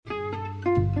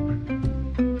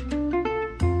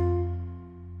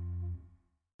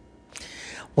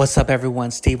What's up,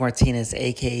 everyone? Steve Martinez,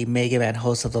 aka Mega Man,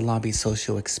 host of the Long Beach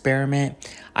Social Experiment.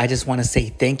 I just want to say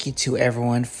thank you to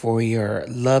everyone for your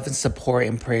love and support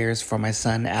and prayers for my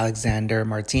son, Alexander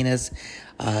Martinez.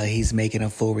 He's making a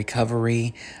full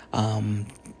recovery. I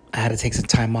had to take some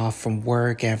time off from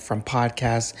work and from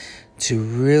podcasts to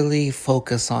really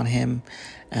focus on him,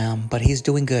 but he's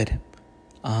doing good.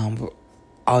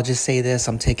 I'll just say this,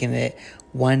 I'm taking it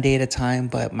one day at a time,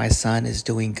 but my son is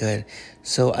doing good.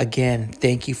 So again,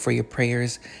 thank you for your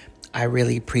prayers. I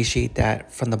really appreciate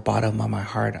that from the bottom of my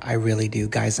heart. I really do,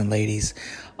 guys and ladies.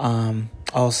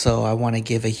 Also, I want to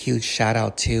give a huge shout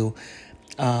out to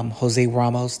Jose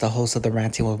Ramos, the host of the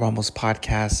Ranting with Ramos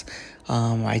podcast.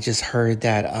 I just heard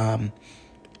that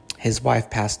his wife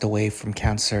passed away from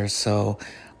cancer. So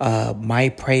my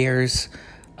prayers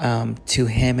to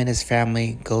him and his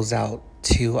family goes out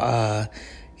to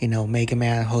Mega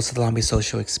Man, host of the Long Beach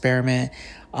Social Experiment.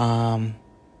 I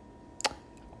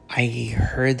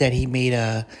heard that he made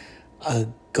a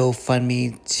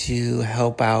GoFundMe to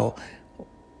help out.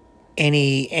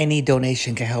 Any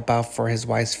donation can help out for his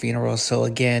wife's funeral. So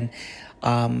again,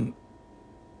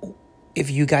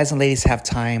 if you guys and ladies have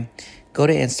time, go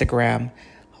to Instagram,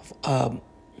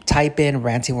 type in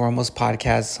Ranting with Ramos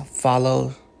podcast,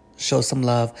 follow, show some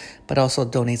love, but also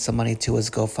donate some money to his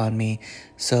GoFundMe.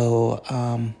 So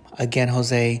again,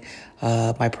 Jose,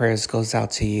 my prayers goes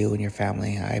out to you and your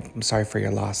family. I'm sorry for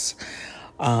your loss.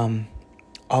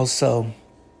 Also,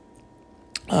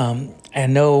 I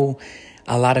know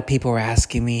a lot of people are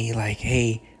asking me like,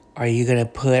 hey, are you going to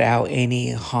put out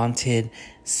any haunted,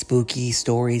 spooky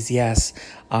stories? Yes.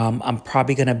 I'm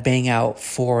probably going to bang out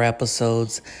 4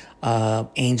 episodes,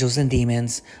 Angels and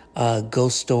Demons,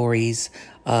 Ghost Stories,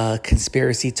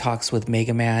 Conspiracy Talks with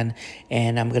Mega Man,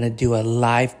 and I'm going to do a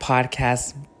live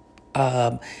podcast,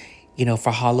 for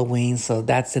Halloween. So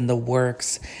that's in the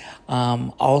works.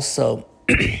 Also,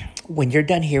 when you're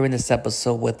done hearing this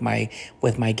episode with my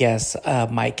guest,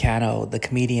 Mike Cano, the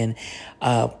comedian,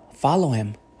 follow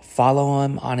him. Follow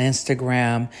him on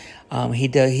Instagram. He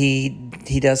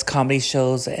does comedy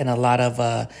shows and a lot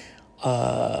of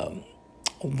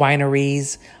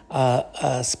wineries,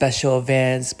 special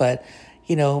events, but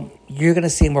you're going to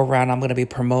see him around. I'm going to be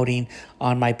promoting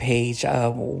on my page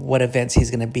what events he's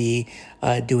going to be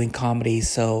doing comedy.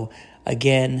 So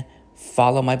again,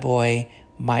 follow my boy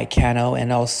Mike Cano,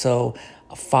 and also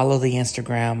follow the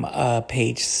Instagram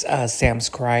page, Sam's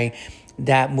Cry.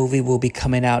 That movie will be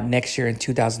coming out next year in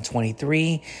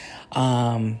 2023.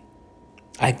 When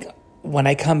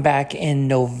I come back in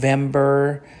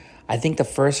November, I think the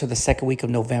first or the second week of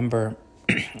November,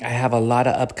 I have a lot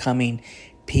of upcoming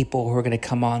people who are going to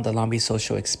come on the Long Beach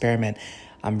Social Experiment.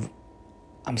 I'm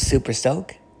super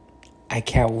stoked. I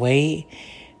can't wait.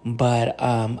 But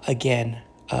again,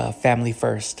 family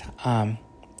first.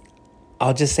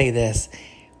 I'll just say this.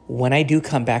 When I do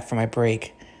come back from my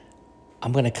break,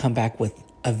 I'm going to come back with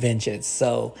a vengeance.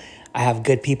 So I have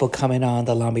good people coming on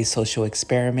the Long Beach Social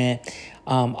Experiment.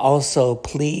 Also,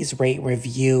 please rate,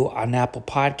 review on Apple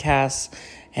Podcasts,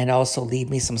 and also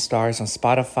leave me some stars on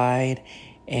Spotify.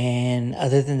 And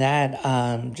other than that,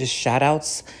 just shout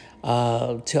outs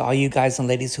to all you guys and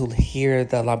ladies who hear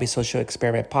the Long Beach Social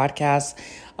Experiment podcast,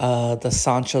 the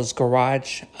Sanchos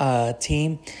Garage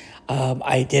team.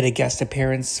 I did a guest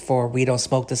appearance for We Don't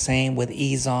Smoke the Same with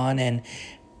Ease On and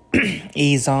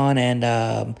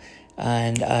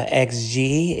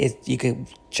XG. You can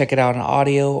check it out on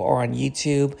audio or on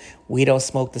YouTube. We Don't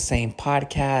Smoke the Same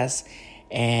podcast.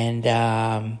 And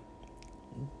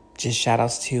just shout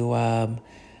outs to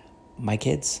my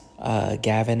kids,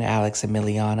 Gavin, Alex,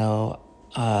 Emiliano,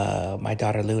 my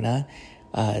daughter Luna.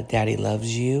 Daddy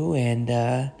loves you. And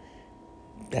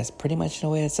that's pretty much the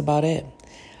way that's about it.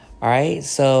 All right,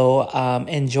 so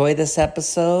enjoy this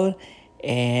episode,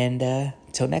 and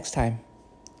till next time.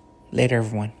 Later,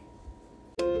 everyone.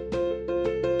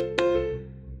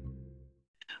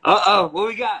 What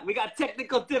we got? We got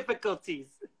technical difficulties.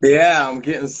 Yeah, I'm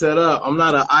getting set up. I'm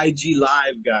not an IG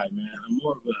live guy, man. I'm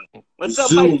more of a What's up,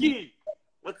 Zoom. Mikey?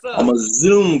 What's up? I'm a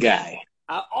Zoom guy.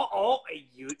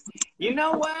 You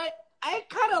know what? I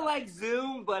kind of like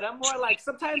Zoom, but I'm more like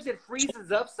sometimes it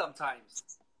freezes up sometimes.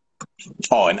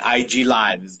 Oh, and IG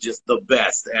live is just the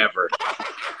best ever.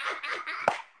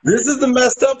 This is the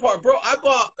messed up part, bro. I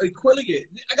bought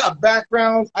equipment. I got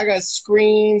backgrounds, I got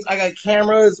screens, I got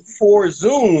cameras for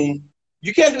Zoom.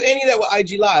 You can't do any of that with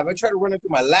IG Live. I tried to run it through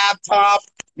my laptop.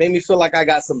 Made me feel like I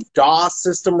got some DOS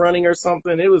system running or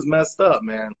something. It was messed up,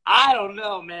 man. I don't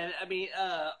know, man. I mean,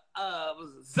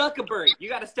 Zuckerberg, you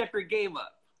got to step your game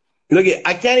up. Look,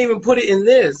 I can't even put it in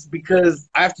this because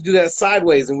I have to do that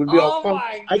sideways and we'd be all fun.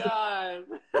 Oh, my God.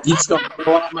 You just gonna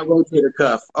throw out my rotator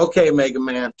cuff. Okay, Mega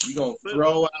Man. You gonna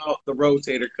throw out the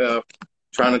rotator cuff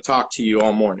trying to talk to you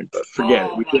all morning, but forget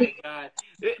it. Oh We my did. God.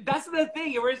 That's the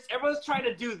thing. Everyone's trying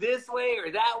to do this way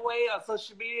or that way on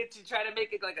social media to try to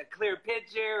make it like a clear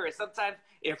picture, or sometimes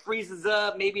it freezes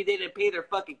up. Maybe they didn't pay their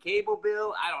fucking cable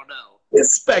bill. I don't know.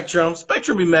 It's Spectrum.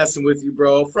 Spectrum be messing with you,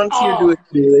 bro. Frontier do Oh, it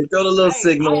too. They throw the little I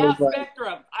signals have like,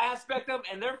 Spectrum.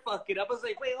 And they're fucking up. I was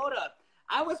like, wait, hold up.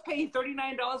 I was paying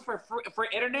 $39 for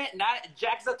internet, and now it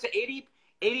jacks up to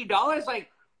 $80. Like,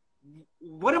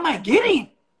 what am I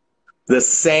getting? the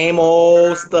same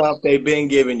old stuff they've been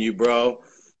giving you, bro.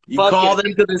 You Fuck call it.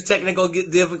 them because there's technical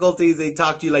difficulties. They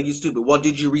talk to you like you stupid. Well,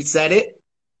 did you reset it?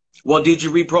 Well, did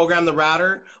you reprogram the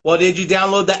router? Well, did you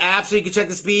download the app so you can check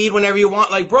the speed whenever you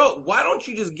want? Like, bro, why don't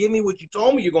you just give me what you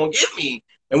told me you're going to give me?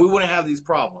 And we wouldn't have these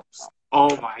problems.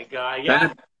 Oh my God.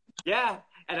 Yeah. Yeah.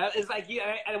 And it's like,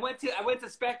 yeah, I went to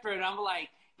Spectrum, and I'm like,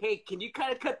 hey, can you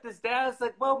kind of cut this down? It's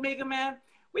like, well, Mega Man,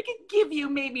 we could give you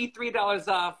maybe $3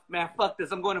 off. Man, fuck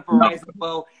this. I'm going to Verizon.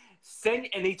 Well,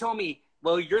 and they told me,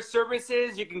 well, your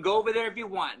services, you can go over there if you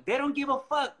want. They don't give a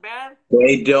fuck, man.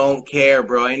 They don't care,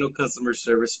 bro. Ain't no customer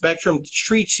service. Spectrum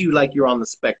treats you like you're on the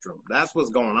spectrum. That's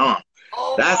what's going on.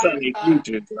 Oh That's how my they God. treat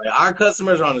you. Like, our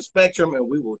customers are on the spectrum, and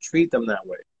we will treat them that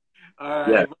way. All right.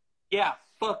 Yeah. Yeah,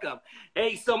 fuck them.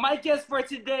 Hey, so my guest for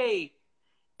today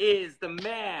is the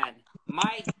man,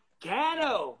 Mike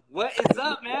Cano. What is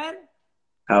up, man?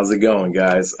 How's it going,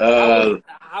 guys? How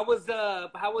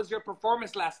was your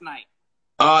performance last night?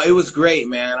 It was great,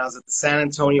 man. I was at the San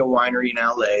Antonio Winery in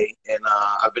LA, and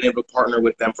I've been able to partner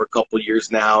with them for a couple of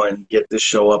years now and get this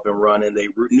show up and running. They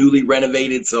newly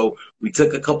renovated, so we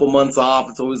took a couple months off.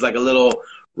 It's always like a little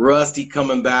rusty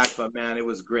coming back, but man, it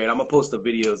was great. I'm gonna post the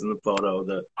videos and the photo,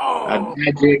 the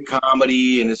magic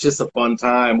comedy, and it's just a fun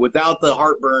time without the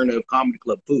heartburn of comedy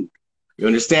club food. You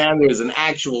understand? There's an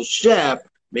actual chef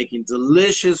making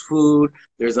delicious food.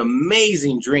 There's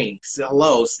amazing drinks.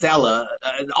 Hello, Stella.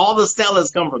 All the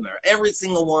Stellas come from there. Every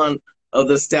single one of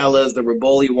the Stellas, the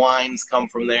Riboli wines come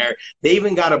from there. They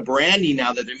even got a brandy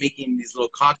now that they're making these little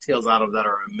cocktails out of that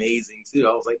are amazing too.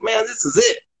 I was like, man, this is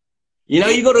it. You know,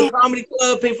 you go to a comedy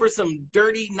club, pay for some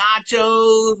dirty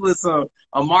nachos with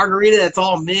a margarita that's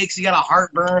all mixed. You got a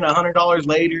heartburn $100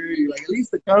 later. You're like, at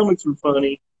least the comics were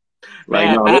funny.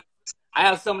 Like, Man, no, I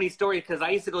have so many stories because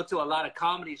I used to go to a lot of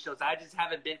comedy shows. I just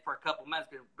haven't been for a couple months,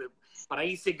 but I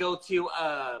used to go to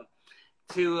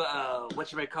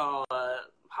what you may call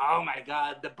oh my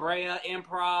God, the Brea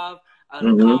Improv,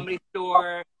 the Comedy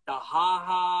Store, the Ha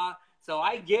Ha. So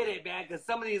I get it, man. Because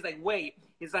some of these like, wait,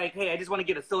 it's like, hey, I just want to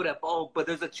get a soda. Oh, but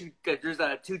there's a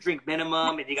two drink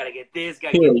minimum, and you gotta get this,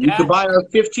 gotta get that. you could buy a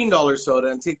 $15 soda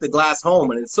and take the glass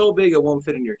home, and it's so big it won't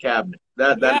fit in your cabinet.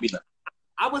 That'd be nice.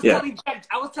 I was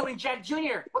telling Jack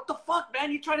Jr., what the fuck,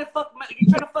 man? You trying to fuck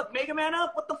Mega Man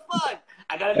up? What the fuck?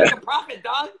 I gotta make a profit,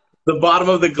 dog. The bottom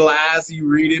of the glass, you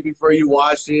read it before you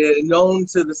wash it. Known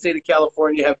to the state of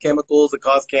California have chemicals that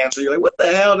cause cancer. You're like, what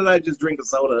the hell did I just drink a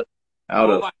soda out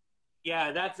of?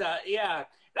 Yeah, that's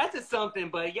just something.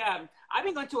 But yeah, I've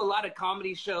been going to a lot of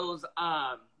comedy shows.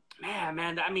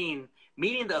 Man, I mean,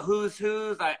 meeting the who's.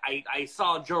 I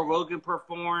saw Joe Rogan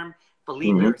perform,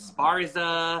 Felipe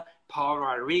Esparza, Paul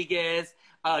Rodriguez.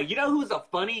 You know who's a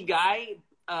funny guy?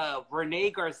 Rene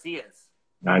Garcia's.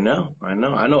 I know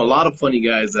a lot of funny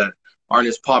guys that aren't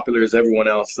as popular as everyone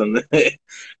else on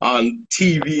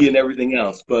TV and everything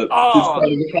else. But it's part of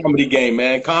the comedy game,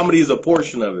 man. Comedy is a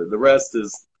portion of it. The rest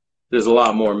there's a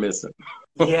lot more missing.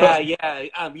 Yeah.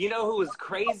 You know who was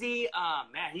crazy?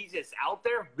 Man, he's just out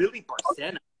there. Willie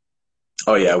Barcena.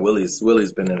 Oh yeah, Willie's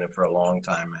been in it for a long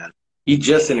time, man. He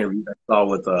just interviewed, I saw,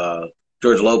 with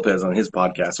George Lopez on his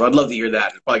podcast. So I'd love to hear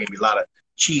that. There's probably gonna be a lot of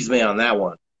cheese man on that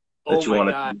one. Oh my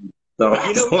God. So,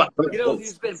 you know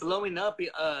who's been blowing up?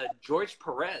 George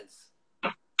Perez.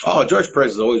 Oh, George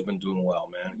Perez has always been doing well,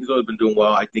 man. He's always been doing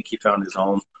well. I think he found his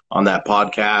home on that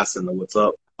podcast and the What's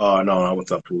Up. Oh, no,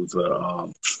 What's Up Foods.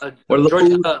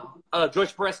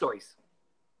 George Perez stories.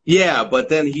 Yeah, but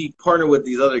then he partnered with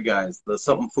these other guys, the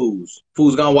something Fools.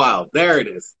 Fools Gone Wild. There it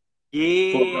is.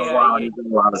 Yeah. He's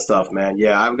doing a lot of stuff, man.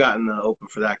 Yeah, I've gotten open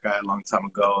for that guy a long time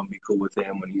ago and be cool with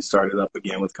him when he started up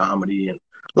again with comedy. And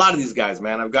a lot of these guys,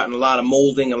 man, I've gotten a lot of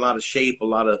molding, a lot of shape, a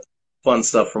lot of fun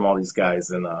stuff from all these guys.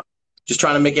 And just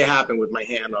trying to make it happen with my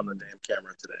hand on the damn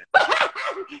camera today.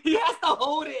 He has to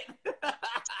hold it.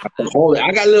 I can hold it.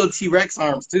 I got little T-Rex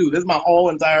arms, too. This is my whole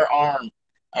entire arm.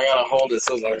 I got to hold it.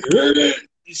 So it's like,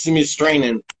 you see me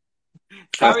straining.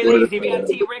 Sorry, ladies, if you have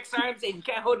T-Rex arms and you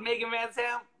can't hold Mega Man's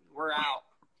hand, we're out.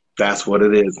 That's what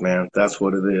it is, man. That's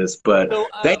what it is. But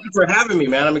thank you for having me,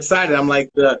 man. I'm excited. I'm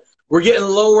like we're getting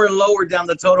lower and lower down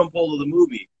the totem pole of the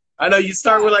movie. I know you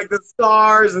start with like the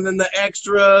stars and then the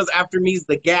extras. After me's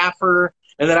the gaffer.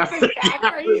 And then after the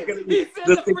gaffer is going to be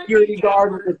the security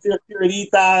guard with the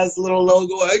Securitas little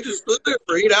logo. I just stood there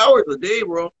for 8 hours a day,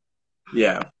 bro.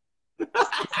 Yeah.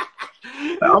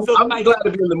 I'm glad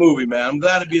to be in the movie, man. I'm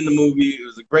glad to be in the movie. It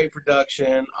was a great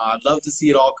production. I'd love to see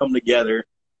it all come together.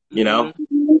 You know?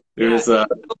 So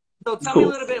tell me a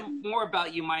little bit more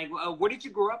about you, Mike. Where did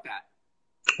you grow up at?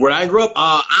 Where I grew up,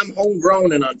 I'm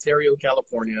homegrown in Ontario,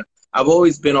 California. I've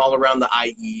always been all around the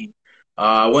IE.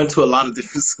 I went to a lot of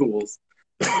different schools,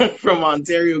 from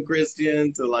Ontario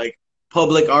Christian to like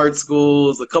public art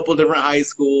schools, a couple different high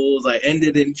schools. I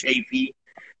ended in Chafee,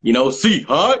 you know,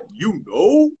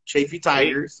 Chafee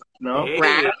Tigers, you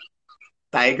know,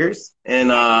 Tigers. And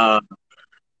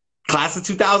class of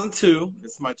 2002.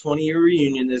 It's my 20-year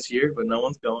reunion this year, but no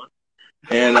one's going.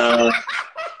 And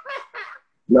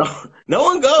no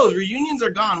one goes. Reunions are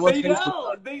gone. They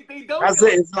don't. They don't. That's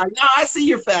it. It's like, no, I see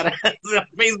your fat ass on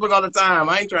Facebook all the time.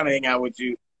 I ain't trying to hang out with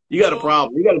you. You got a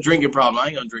problem. You got a drinking problem. I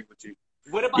ain't gonna drink with you.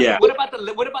 What about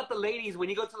the ladies when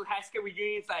you go to the high school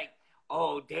reunion? It's like,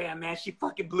 oh damn, man, she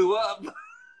fucking blew up.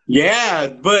 Yeah,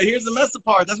 but here's the messed up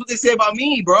part. That's what they say about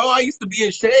me, bro. I used to be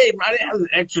in shape. I didn't have an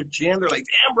extra chin. They're like,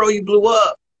 damn, bro, you blew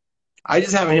up. I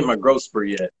just haven't hit my growth spurt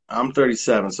yet. I'm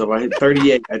 37, so if I hit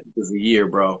 38, I think it's a year,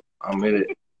 bro. I'm in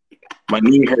it. My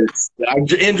knee hurts. I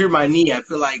injured my knee. I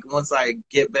feel like once I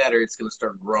get better, it's gonna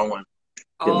start growing.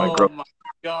 My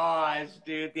gosh,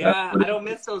 dude. Yeah, I don't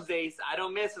miss those days. I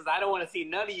don't want to see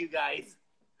none of you guys.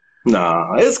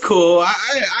 Nah, it's cool. I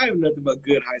have nothing but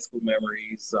good high school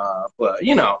memories. But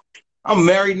you know, I'm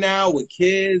married now with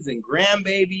kids and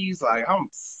grandbabies. Like I'm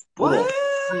what?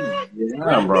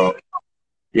 Yeah, bro.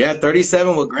 Yeah,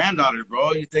 37 with granddaughters,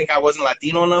 bro. You think I wasn't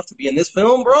Latino enough to be in this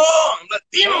film, bro? I'm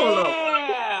Latino enough.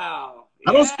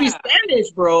 I don't speak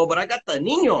Spanish, bro, but I got the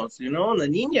niños, you know, the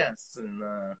niñas,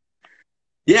 and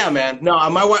yeah, man. No,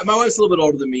 my wife's a little bit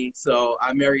older than me, so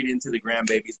I married into the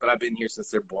grandbabies, but I've been here since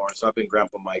they're born, so I've been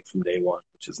Grandpa Mike from day one,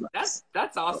 which is nice.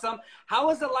 That's awesome. How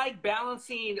is it like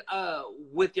balancing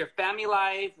with your family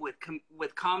life,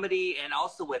 with comedy, and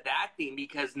also with acting?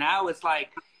 Because now it's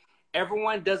like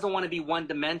everyone doesn't want to be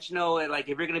one-dimensional. Like,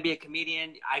 if you're going to be a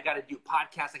comedian, I got to do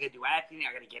podcasts, I got to do acting,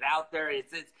 I got to get out there.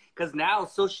 It's because now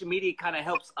social media kind of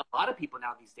helps a lot of people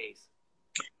now these days.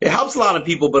 It helps a lot of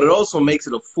people, but it also makes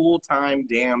it a full-time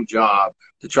damn job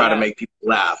to try to make people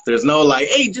laugh. There's no like,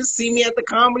 hey, just see me at the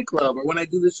comedy club or when I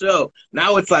do the show.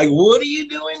 Now it's like, what are you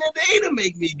doing today to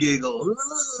make me giggle?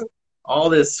 All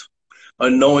this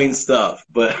annoying stuff.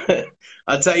 But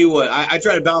I'll tell you what, I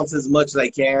try to balance as much as I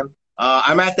can.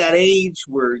 I'm at that age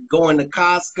where going to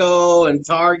Costco and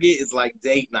Target is like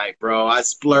date night, bro. I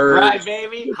splurge. Right,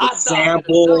 baby. Hot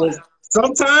samples.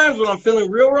 Sometimes when I'm feeling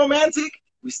real romantic,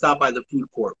 we stop by the food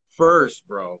court first,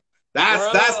 bro.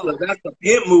 That's the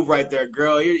pimp move right there,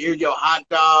 girl. Here's your hot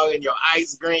dog and your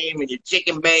ice cream and your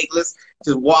chicken bake. Let's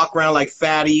just walk around like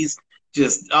fatties.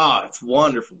 Just it's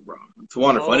wonderful, bro. It's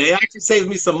wonderful, and it actually saves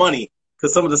me some money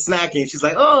because some of the snacking. She's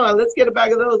like, oh, let's get a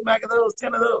bag of those,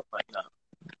 10 of those. Like, no.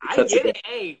 I get it.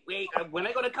 Hey, wait, when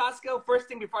I go to Costco, first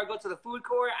thing before I go to the food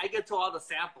court, I get to all the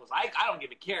samples. I don't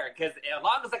even care because as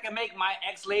long as I can make my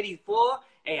ex-lady full,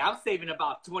 hey, I'm saving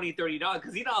about $20, $30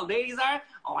 because you know how ladies are?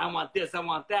 Oh, I want this, I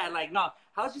want that. Like, no,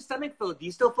 how's your stomach feel? Do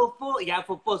you still feel full? Yeah, I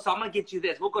feel full, so I'm going to get you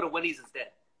this. We'll go to Wendy's instead.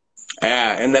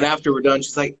 Yeah, and then after we're done,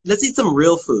 she's like, let's eat some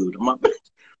real food. I'm like,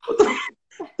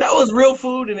 that was real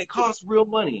food and it costs real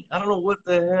money. I don't know what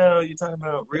the hell you're talking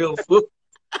about, real food.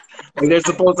 Like they're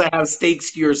supposed to have steak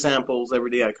skewer samples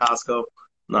every day at Costco.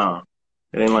 No,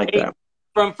 it ain't like that.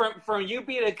 From you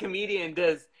being a comedian,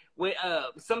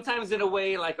 sometimes in a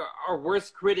way like our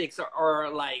worst critics are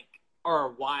like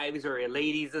our wives or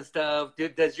ladies and stuff.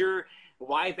 Does your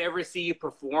wife ever see you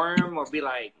perform or be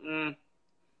like,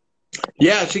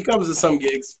 Yeah, she comes to some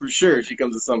gigs for sure. She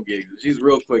comes to some gigs. She's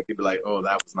real quick to be like, oh,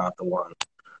 that was not the one.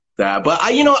 But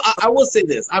I will say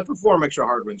this: I perform extra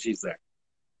hard when she's there.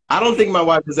 I don't think my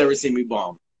wife has ever seen me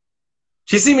bomb.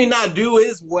 She's seen me not do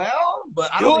as well, but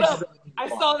I don't think she's ever seen me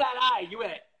bomb. I saw that eye. You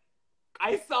went.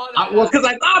 I saw that. Well, because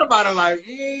I thought about it, like,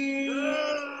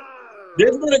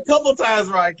 there's been a couple times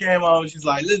where I came home, she's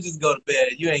like, let's just go to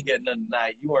bed. You ain't getting nothing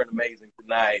tonight. You weren't amazing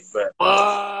tonight. But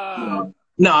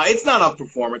no, it's not off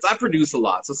performance. I produce a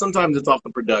lot, so sometimes it's off the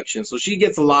production. So she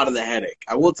gets a lot of the headache.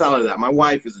 I will tell her that. My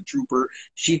wife is a trooper.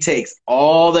 She takes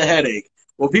all the headache.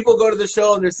 When people go to the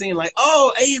show and they're seeing like,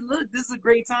 oh, hey, look, this is a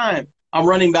great time. I'm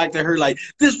running back to her like,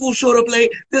 this fool showed up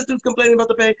late. This dude's complaining about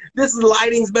the pay. This is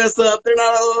lighting's messed up. They're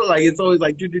not like, it's always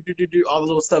like, do, all the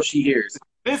little stuff she hears.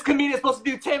 This comedian is supposed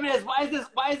to do 10 minutes.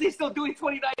 Why is he still doing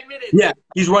 29 minutes? Yeah,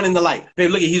 he's running the light. Hey,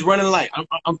 look, he's running the light.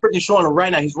 I'm freaking showing him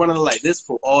right now. He's running the light. This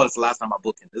for it's the last time I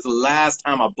booked him. This is the last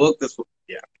time I booked this.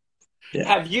 Yeah. Yeah.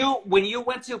 Have you, when you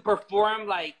went to perform,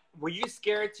 like, were you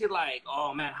scared to, like,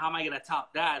 oh man, how am I gonna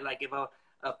top that? Like, if a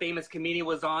famous comedian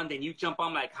was on, then you jump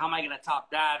on, like, how am I gonna top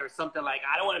that, or something? Like,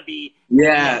 I don't want to be.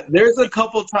 Yeah, there's a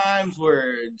couple times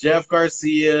where Jeff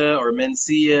Garcia or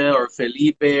Mencia or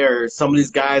Felipe or some of these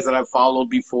guys that I've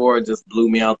followed before just blew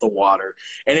me out the water.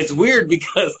 And it's weird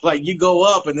because, like, you go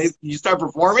up and you start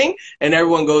performing and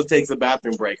everyone takes a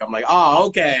bathroom break. I'm like, oh,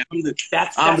 okay, I'm the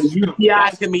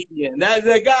UCI comedian. That's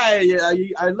the guy. Yeah,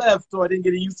 I left so I didn't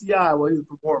get a UCI while he was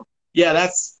performing. Yeah,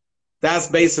 that's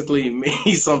basically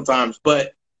me sometimes.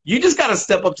 But you just got to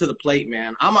step up to the plate,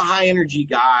 man. I'm a high energy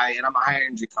guy and I'm a high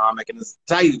energy comic. And to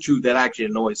tell you the truth, that actually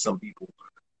annoys some people,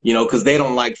 you know, because they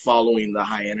don't like following the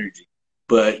high energy.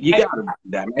 But you got to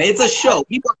do that, man. It's a show.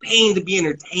 People are paying to be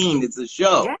entertained. It's a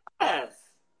show. Yes.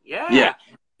 Yeah.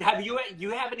 Have you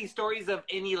have any stories of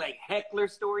any, like, heckler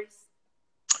stories?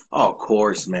 Oh, of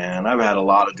course, man. I've had a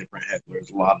lot of different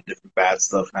hecklers, a lot of different bad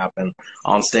stuff happen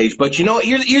on stage. But you know,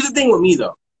 here's the thing with me,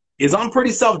 though, is I'm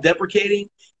pretty self-deprecating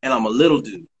and I'm a little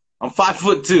dude. I'm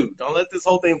 5'2". Don't let this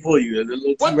whole thing fool you. There's a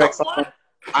little T-Rex.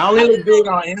 I only look big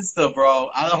on Insta, bro.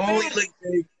 I only look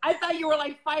big. I thought you were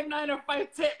like 5'9" or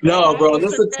 5'10". No, bro.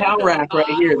 This is a towel rack right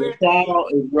here. The towel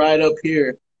is right up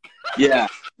here. Yeah.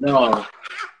 No.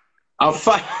 I'm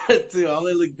 5'2". I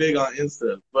only look big on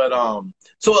Insta. But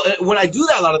so when I do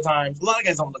that, a lot of times, a lot of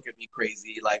guys don't look at me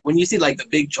crazy. Like when you see like the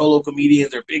big cholo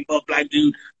comedians or big buff black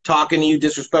dude talking to you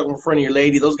disrespectful in front of your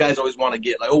lady, those guys always want to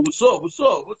get like, oh, what's up? What's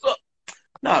up? What's up?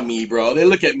 Not me, bro. They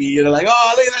look at me and they're like,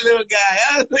 oh, look at that little guy.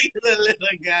 Oh, look at that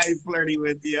little guy. He's flirting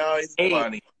with you. Oh, he's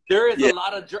funny. There is a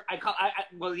lot of,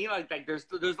 well, you know, like there's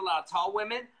a lot of tall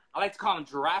women. I like to call them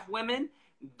giraffe women.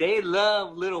 They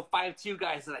love little 5'2"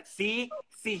 guys. They're like, see,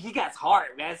 he got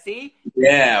heart, man. See?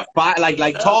 Yeah,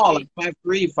 like tall, like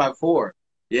 5'3", 5'4".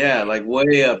 Yeah, like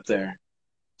way up there.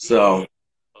 So,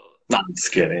 no, I'm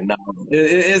just kidding. No,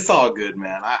 it's all good,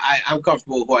 man. I'm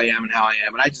comfortable with who I am and how I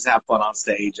am, and I just have fun on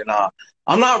stage. And I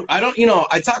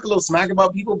talk a little smack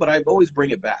about people, but I always bring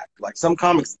it back. Like some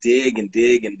comics dig and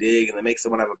dig and dig, and they make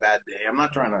someone have a bad day. I'm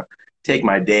not trying to take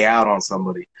my day out on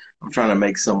somebody. I'm trying to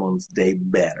make someone's day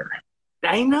better.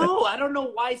 I know. I don't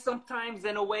know why sometimes,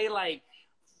 in a way, like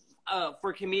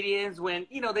for comedians, when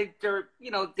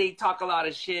they talk a lot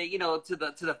of shit, to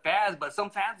the fans, but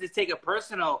some fans just take it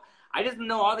personal. I just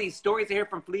know all these stories I hear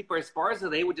from Felipe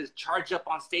Esparza. They would just charge up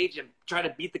on stage and try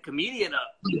to beat the comedian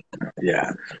up.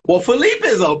 Yeah. Well, Felipe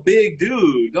is a big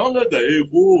dude. Don't let the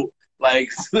bull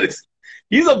like.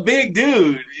 He's a big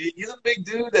dude. He's a big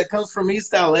dude that comes from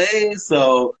East LA.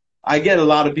 So I get a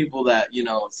lot of people that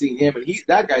see him, and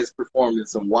that guy's performed in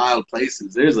some wild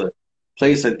places. There's a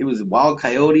place that it was Wild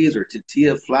Coyotes or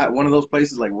Tortilla Flat, one of those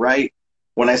places. Like right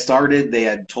when I started, they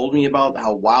had told me about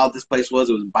how wild this place was.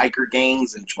 It was biker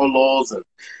gangs and cholos, and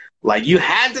like you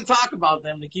had to talk about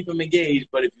them to keep them engaged.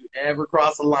 But if you ever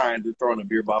cross the line, they're throwing a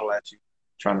beer bottle at you,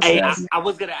 trying to. Hey, I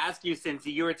was gonna ask you, since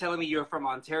you were telling me you're from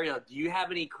Ontario, do you have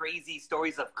any crazy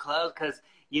stories of clubs? Because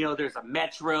there's a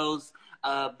Metros.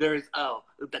 There's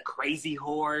the Crazy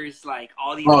Horse, like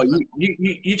all these. Oh,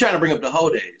 you trying to bring up the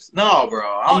whole days? No,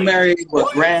 bro. I'm married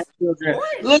with grandchildren.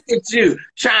 Look at you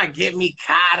trying to get me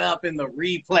caught up in the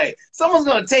replay. Someone's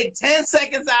gonna take 10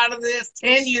 seconds out of this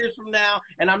 10 years from now,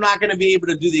 and I'm not gonna be able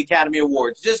to do the Academy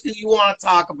Awards just because you want to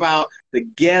talk about the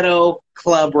ghetto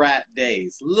club rat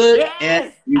days. Look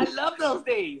at you. I love those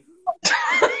days.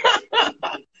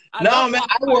 No, man,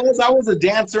 I was a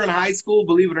dancer in high school,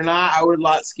 believe it or not. I was a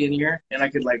lot skinnier, and I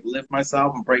could, like, lift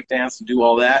myself and break dance and do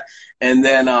all that. And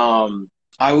then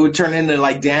I would turn into,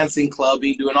 like, dancing,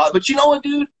 clubbing, doing all that. But you know what,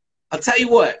 dude? I'll tell you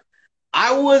what.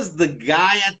 I was the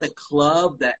guy at the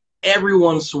club that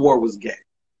everyone swore was gay.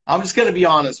 I'm just going to be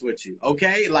honest with you,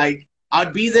 okay? Like,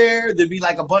 I'd be there. There'd be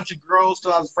like a bunch of girls.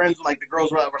 So I was friends with like the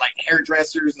girls were like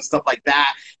hairdressers and stuff like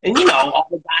that. And all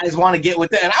the guys want to get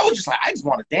with it. And I was just like, I just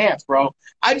want to dance, bro.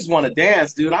 I just want to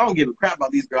dance, dude. I don't give a crap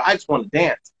about these girls. I just want to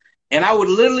dance. And I would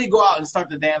literally go out and start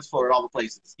the dance floor at all the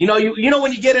places. You know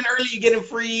when you get in early, you get in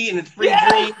free, and it's free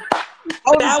drinks. I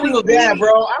was a single dad,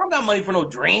 bro. I don't got money for no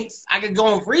drinks. I could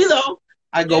go in free though.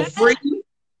 I go free.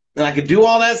 And I could do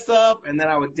all that stuff, and then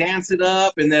I would dance it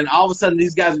up, and then all of a sudden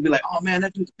these guys would be like, oh, man,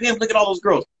 that dude's pimp. Look at all those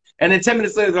girls. And then 10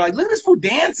 minutes later, they're like, look at this fool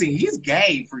dancing. He's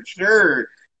gay for sure.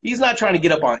 He's not trying to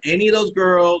get up on any of those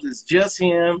girls. It's just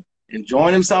him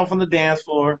enjoying himself on the dance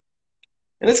floor.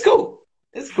 And it's cool.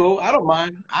 It's cool. I don't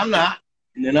mind. I'm not,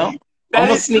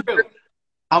 I'm a sneaker.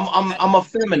 I'm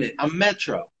effeminate. I'm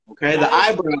metro, okay? The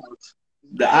eyebrows.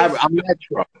 I'm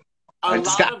Metro. A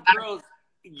lot of girls,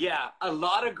 a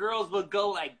lot of girls will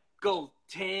go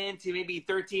 10 to maybe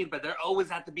 13, but there always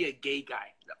have to be a gay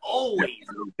guy. Always.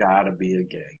 Gotta be a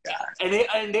gay guy.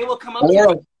 And they will come up or to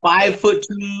a you.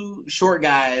 5'2" short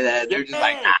guy that they're just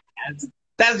like,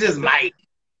 that's just Mike.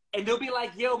 And they'll be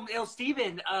like, yo,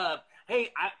 Steven,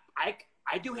 hey,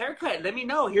 I do haircut. Let me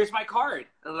know. Here's my card.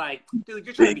 Like, dude,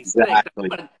 you're trying to be sick.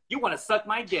 You want to suck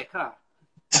my dick, huh?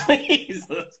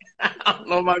 Jesus. I don't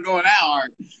know about going that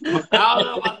hard. I don't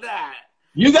know about that.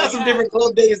 You got some different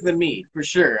club days than me, for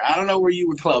sure. I don't know where you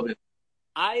were clubbing.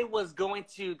 I was going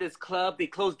to this club. They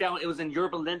closed down. It was in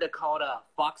Yorba Linda called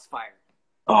Foxfire.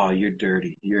 Oh, you're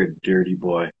dirty. You're a dirty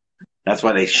boy. That's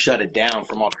why they shut it down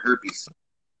from all the herpes,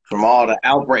 from all the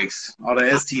outbreaks, all the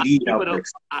STD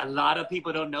outbreaks. A lot of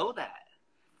people don't know that.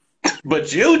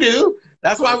 But you do.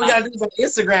 That's why we got to do this on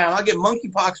Instagram. I'll get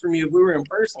monkeypox from you if we were in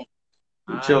person.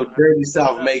 With your dirty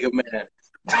South Mega Man.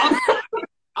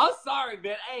 I'm sorry,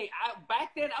 man. Hey,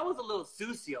 back then I was a little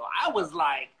sucio.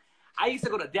 I used to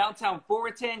go to downtown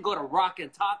Fullerton, go to Rock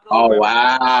and Taco. Oh,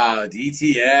 wow.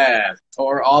 DTF.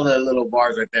 Or all the little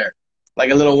bars right there.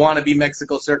 Like a little wannabe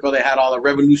Mexico Circle. They had all the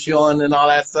Revolution and all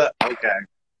that stuff. Okay.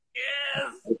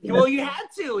 Yes. Okay. Well, you had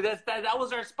to. That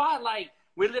was our spot. Like,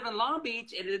 we live in Long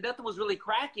Beach, and nothing was really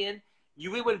cracking.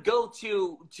 We would go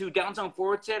to downtown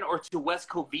Fullerton or to West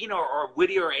Covina or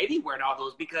Whittier or anywhere and all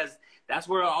those because that's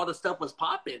where all the stuff was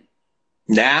popping.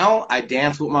 Now I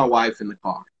dance with my wife in the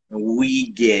car. And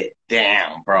we get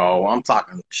down, bro. I'm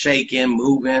talking shaking,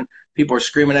 moving. People are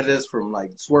screaming at us from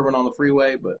like swerving on the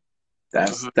freeway, but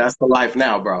that's the life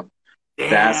now, bro. Damn.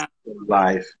 That's the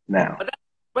life now.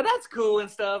 But that's cool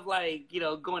and stuff, like,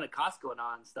 going to Costco and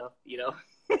all and stuff,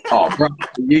 Oh, bro,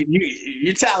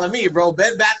 you're telling me, bro.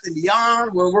 Bed Bath &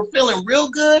 Beyond, when we're feeling real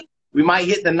good, we might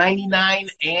hit the 99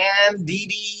 and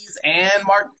DD's and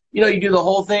Mark. You do the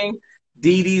whole thing.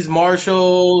 DD's,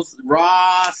 Marshalls,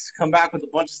 Ross, come back with a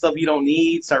bunch of stuff you don't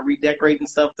need, start redecorating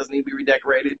stuff doesn't need to be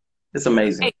redecorated. It's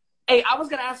amazing. Hey, I was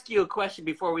going to ask you a question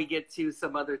before we get to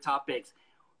some other topics.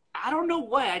 I don't know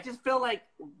what. I just feel like,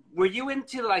 were you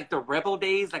into, like, the rebel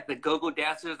days, like the go-go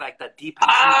dancers, like the deep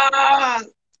house?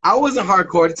 I wasn't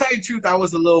hardcore. To tell you the truth, I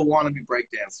was a little wannabe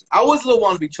breakdancer. I was a little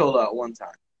wannabe chola at one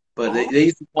time. But they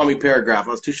used to call me Paragraph.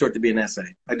 I was too short to be an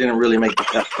essay. I didn't really make the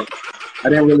cut.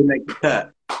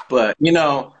 But,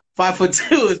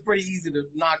 5'2" is pretty easy to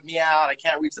knock me out. I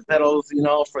can't reach the pedals,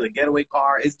 for the getaway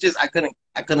car. It's just, I couldn't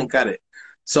cut it.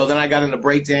 So then I got into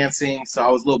breakdancing. So I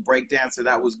was a little breakdancer.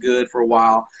 That was good for a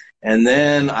while. And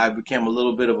then I became a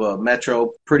little bit of a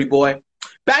Metro pretty boy.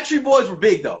 Backstreet Boys were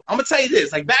big, though. I'm going to tell you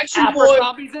this. Like, Backstreet Boys,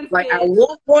 like, at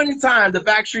one point in time, the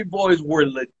Backstreet Boys were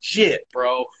legit,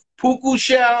 bro. Puku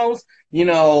shells,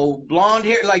 blonde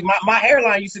hair. Like, my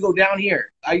hairline used to go down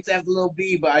here. I used to have the little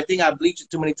B, but I think I bleached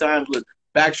it too many times with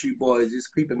Backstreet Boys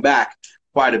just creeping back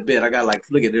quite a bit. I got, like,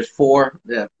 look at, there's 4.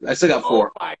 Yeah, I still got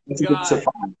 4. Oh, my God. To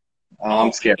 5.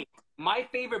 I'm scared. My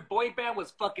favorite boy band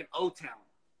was fucking O-Town.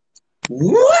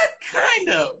 What kind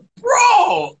of,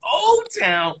 bro?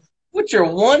 O-Town? With your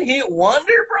one-hit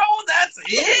wonder, bro? That's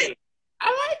it?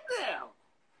 I like them.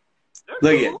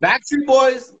 Look at Backstreet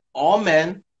Boys, all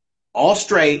men, all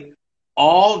straight,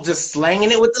 all just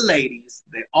slanging it with the ladies.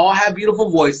 They all have beautiful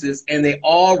voices, and they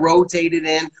all rotated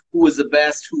in who was the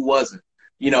best, who wasn't.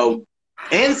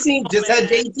 NSYNC just had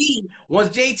JT.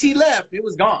 Once JT left, it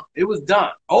was gone. It was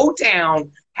done.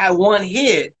 O-Town had one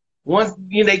hit. Once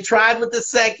they tried with the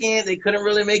second, they couldn't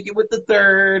really make it with the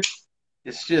third.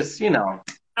 It's just,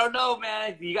 I don't know,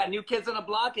 man. You got New Kids on the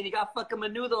Block and you got fucking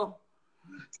Menudo.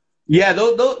 Yeah,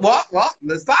 those well,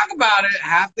 let's talk about it.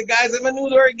 Half the guys at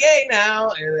Menudo are gay now,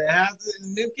 and half the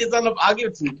New Kids on the I'll give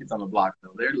it to New Kids on the Block,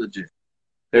 though. They're legit.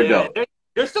 They're dope.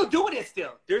 They're still doing it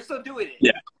still. They're still doing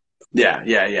it. Yeah.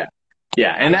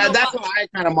 And that's why I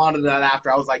kind of modeled that after.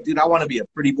 I was like, dude, I want to be a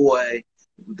pretty boy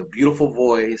with a beautiful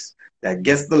voice that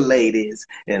gets the ladies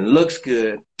and looks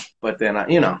good. But then,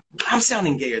 I'm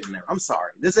sounding gayer than ever. I'm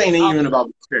sorry. This ain't even about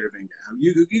the spirit thing.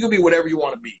 You can be whatever you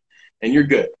want to be, and you're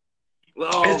good.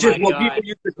 Oh, it's just what people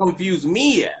used to confuse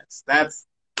me as. That's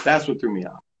what threw me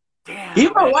off. Damn.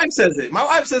 Even my wife says it. My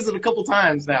wife says it a couple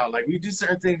times now. Like, we do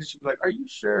certain things, and she's like, "Are you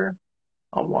sure?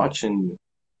 I'm watching you."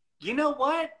 You know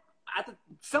what?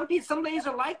 Some ladies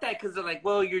are like that because they're like,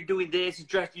 well, you're doing this,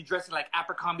 you're dressing like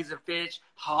Abercrombie's and Fitch,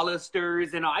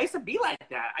 Hollisters, and I used to be like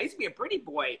that. I used to be a pretty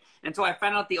boy until I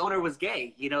found out the owner was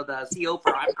gay. The CEO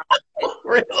for Abercrombie.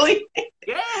 Really?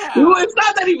 Yeah. It's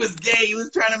not that he was gay. He was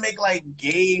trying to make like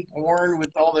gay porn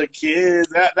with all the kids.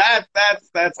 That's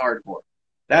hardcore.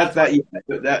 That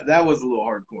was a little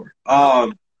hardcore.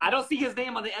 I don't see his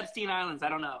name on the Epstein Islands. I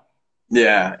don't know.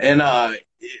 Yeah, and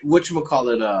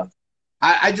whatchamacallit,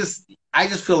 I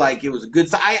just feel like it was a good.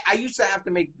 So I used to have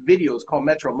to make videos called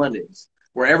Metro Mondays,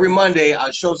 where every Monday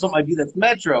I'd show somebody that's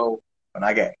Metro, but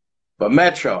not gay, but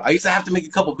Metro. I used to have to make a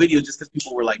couple videos just because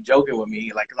people were like joking with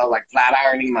me, like 'cause I was like flat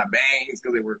ironing my bangs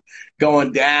because they were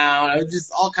going down. I was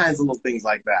just all kinds of little things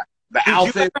like that. The Did you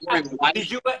outfit, ever have, wearing white.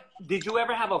 did you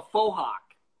ever have a faux hawk?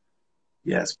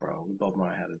 Yes, bro. We both know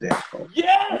I had a damn faux.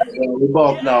 Yes, We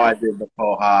both know I yes. did the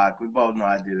faux hawk. We both know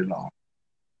I did it all.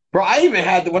 Bro, I even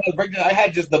had when I was breaking, I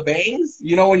had just the bangs.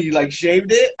 You know when you like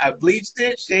shaved it, I bleached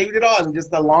it, shaved it all, and just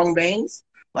the long bangs.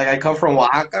 Like I come from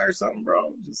Oaxaca or something,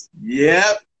 bro. Just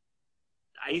yep.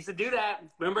 I used to do that.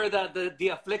 Remember the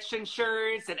Affliction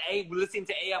shirts and listening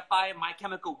to AFI, My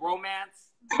Chemical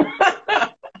Romance.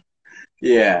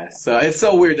 Yeah. So it's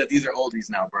so weird that these are oldies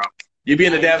now, bro. You be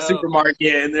in the I damn know.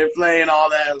 supermarket and they're playing all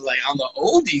that like on the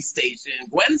oldie station.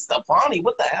 Gwen Stefani,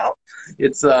 what the hell?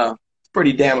 It's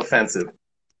pretty damn offensive.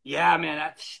 Yeah,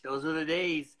 man, those are the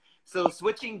days. So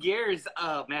switching gears,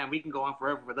 man, we can go on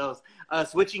forever for those.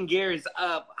 Switching gears,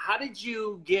 how did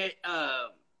you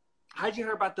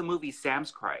hear about the movie Sam's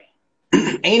Cry?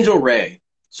 Angel Ray.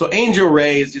 So Angel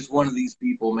Ray is just one of these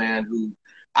people, man, who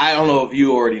I don't know if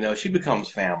you already know. She becomes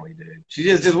family, dude.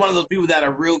 She's just one of those people that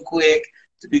are real quick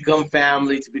to become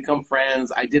family, to become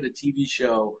friends. I did a TV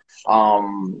show.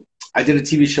 I did a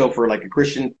TV show for like a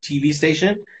Christian TV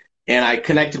station, and I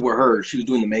connected with her. She was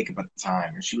doing the makeup at the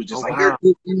time, and she was Oh just like, "You're wow.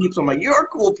 cool peeps." I'm like, "You're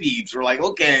cool peeps." We're like,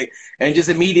 "Okay," and just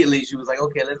immediately she was like,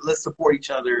 "Okay, let's support each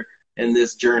other in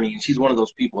this journey." And she's one of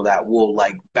those people that will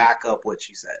like back up what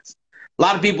she says. A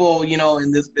lot of people,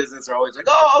 in this business are always like,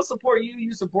 "Oh, I'll support you,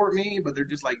 you support me," but they're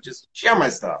just like, "Just share my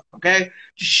stuff, okay?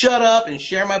 Just shut up and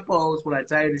share my post when I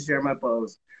tell you to share my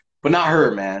post." But not her,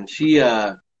 man. She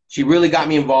really got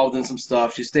me involved in some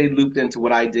stuff. She stayed looped into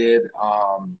what I did.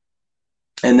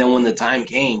 And then when the time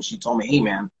came, she told me, "Hey,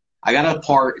 man, I got a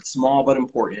part. It's small but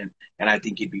important, and I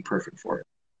think you'd be perfect for it."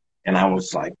 And I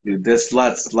was like, "Dude,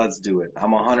 let's do it.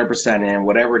 I'm 100% in.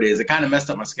 Whatever it is." It kind of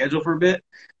messed up my schedule for a bit,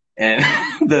 and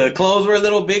the clothes were a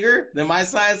little bigger than my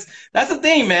size. That's the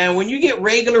thing, man. When you get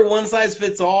regular one size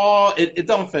fits all, it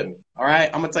don't fit me. All right,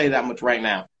 I'm gonna tell you that much right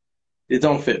now. It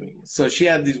don't fit me. So she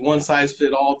had these one size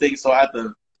fit all things. So at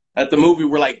the movie,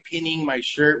 we're like pinning my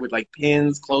shirt with like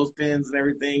pins, clothespins, and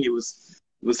everything. It was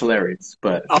hilarious,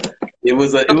 but Oh, it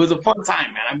was a fun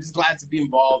time, man. I'm just glad to be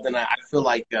involved, and I feel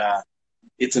like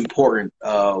it's important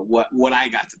what I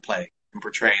got to play and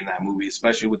portray in that movie,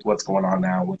 especially with what's going on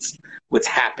now, what's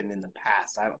happened in the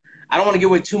past. I don't want to give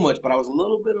away too much, but I was a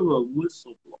little bit of a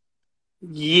whistleblower.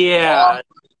 yeah,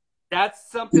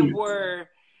 that's something where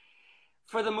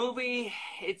for the movie,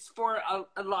 it's for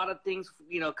a lot of things,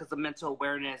 because of mental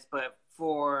awareness. But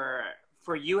for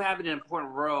you having an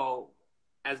important role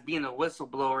as being a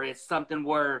whistleblower, it's something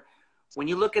where when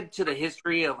you look into the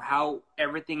history of how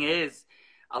everything is,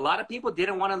 a lot of people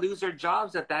didn't want to lose their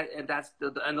jobs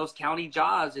and those county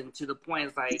jobs, and to the point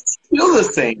it's like It's still the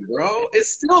same, bro. It's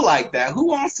still like that. Who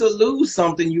wants to lose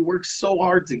something you work so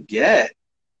hard to get?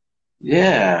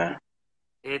 Yeah.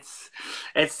 it's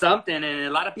it's something, and a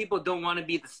lot of people don't want to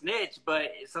be the snitch,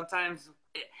 but sometimes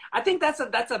I think that's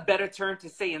a better term to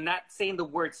say, and not saying the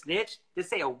word snitch, to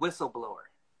say a whistleblower.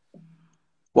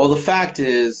 Well, the fact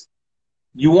is,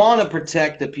 you want to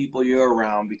protect the people you're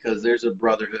around because there's a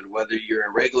brotherhood, whether you're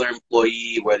a regular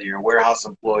employee, whether you're a warehouse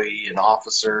employee, an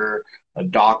officer, a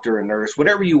doctor, a nurse,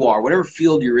 whatever you are, whatever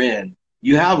field you're in,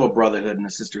 you have a brotherhood and a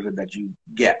sisterhood that you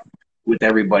get with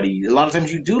everybody. A lot of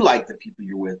times you do like the people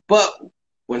you're with, but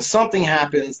when something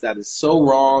happens that is so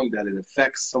wrong that it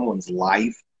affects someone's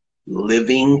life,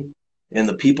 living, and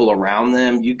the people around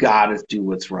them, you got to do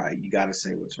what's right. You got to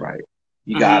say what's right.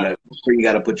 Hmm. You got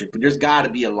to there's got to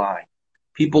be a line.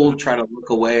 People try to look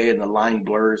away and the line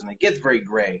blurs and it gets very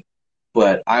gray.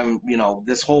 But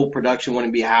this whole production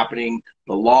wouldn't be happening.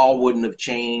 The law wouldn't have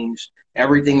changed.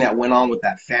 Everything that went on with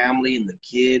that family and the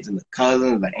kids and the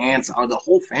cousins and the aunts, the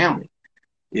whole family,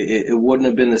 it wouldn't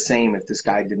have been the same if this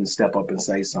guy didn't step up and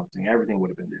say something. Everything would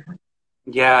have been different.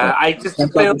 Yeah, But I he just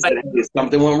stepped up feel and like, said, "Hey,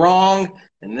 something went wrong,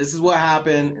 and this is what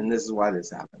happened, and this is why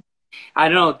this happened." I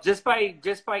don't know, just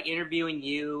by interviewing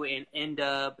you and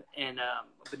End-Up and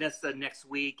Vanessa next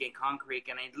week and Concrete,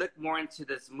 and I look more into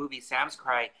this movie Sam's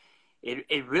Cry,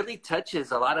 it really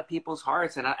touches a lot of people's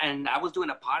hearts. And I was doing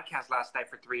a podcast last night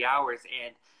for 3 hours,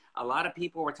 and a lot of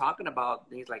people were talking about.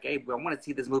 He's like, "Hey, I want to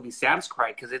see this movie Sam's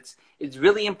Cry because it's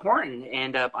really important."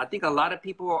 And I think a lot of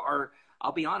people are.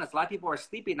 I'll be honest, a lot of people are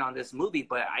sleeping on this movie,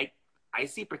 but I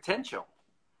see potential.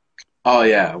 Oh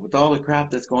yeah, with all the crap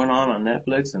that's going on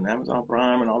Netflix and Amazon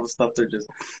Prime and all the stuff they're just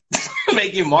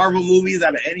making Marvel movies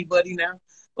out of anybody now.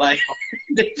 Like,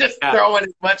 they just throw in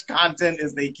as much content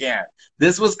as they can.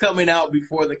 This was coming out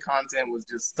before the content was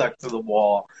just stuck to the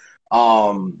wall.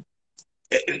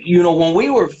 You know, when we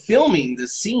were filming the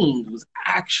scenes was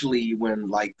actually when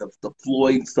like the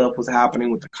Floyd stuff was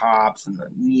happening with the cops and the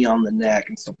knee on the neck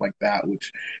and stuff like that,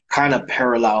 which kind of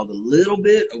paralleled a little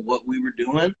bit of what we were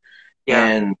doing.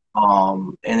 And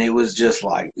it was just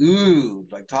like, ooh,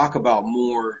 like talk about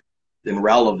more than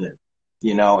relevant,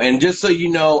 you know. And just so you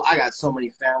know, I got so many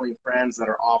family and friends that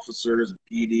are officers and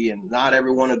PD, and not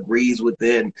everyone agrees with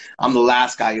it. And I'm the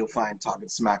last guy you'll find talking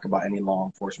smack about any law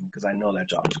enforcement because I know that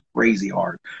job is crazy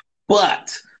hard.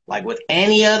 But like with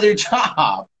any other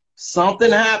job,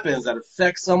 something happens that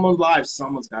affects someone's life,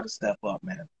 someone's got to step up,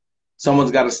 man.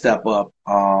 Someone's got to step up,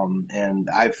 and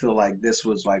I feel like this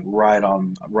was like right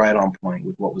on point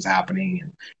with what was happening,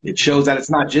 and it shows that it's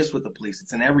not just with the police;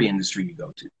 it's in every industry you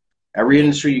go to. Every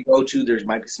industry you go to, there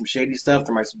might be some shady stuff.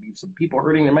 There might be some people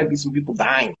hurting. There might be some people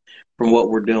dying from what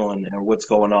we're doing and what's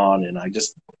going on. And I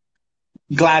just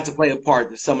glad to play a part.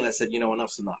 There's someone that said, you know,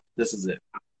 enough's enough. This is it.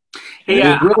 It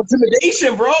was real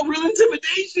intimidation, bro. Real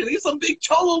intimidation. He's some big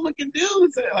cholo-looking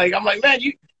dudes. Like I'm like, man,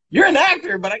 you're an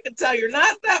actor, but I can tell you're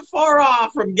not that far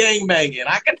off from gangbanging.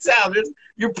 I can tell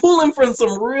you're pulling from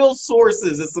some real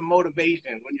sources and some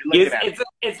motivation when you're looking at it.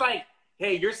 It's like,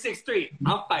 hey, you're 6'3",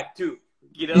 I'm 5'2".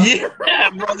 You know? Yeah,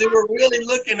 bro. They were really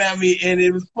looking at me, and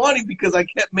it was funny because I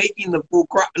kept making the fool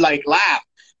laugh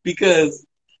because,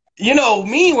 you know,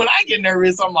 me, when I get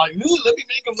nervous, I'm like, let me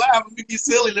make him laugh. Let me be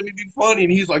silly. Let me be funny.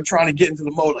 And he's like trying to get into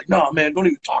the mode. Like, no, man, don't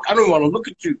even talk. I don't even want to look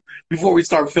at you before we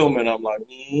start filming. I'm like,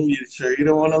 you sure you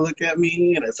don't want to look at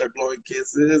me? And I start blowing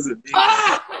kisses. And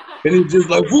he's just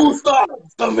like, fool, stop.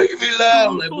 Stop making me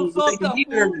laugh. Like, fool, making me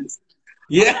nervous.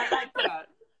 Yeah. I like that.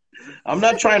 I'm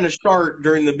not trying to start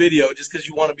during the video just because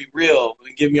you want to be real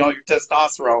and give me all your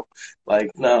testosterone.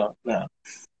 Like, no.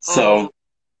 So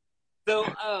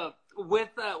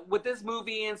with this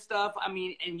movie and stuff, I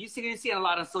mean, and you see a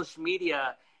lot on social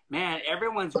media, man,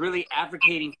 everyone's really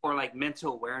advocating for like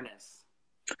mental awareness.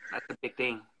 That's a big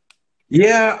thing.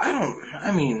 Yeah,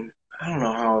 I don't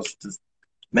know how it's just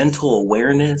mental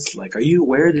awareness. Like, are you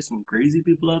aware there's some crazy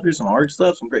people out there, some hard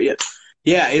stuff, some great,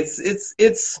 yeah,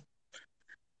 it's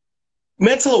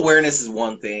mental awareness is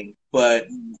one thing, but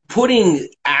putting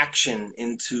action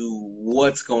into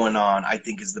what's going on, I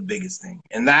think, is the biggest thing.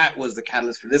 And that was the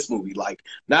catalyst for this movie. Like,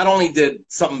 not only did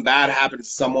something bad happen to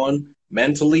someone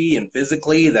mentally and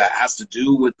physically that has to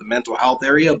do with the mental health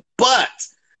area, but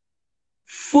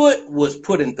foot was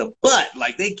put into butt.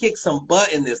 Like, they kicked some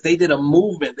butt in this. They did a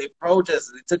movement. They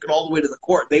protested. They took it all the way to the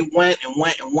court. They went.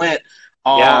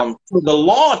 So the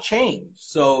law changed.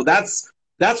 So that's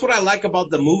what I like about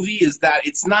the movie is that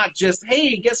it's not just,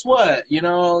 hey, guess what? You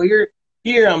know,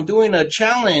 here I'm doing a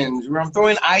challenge where I'm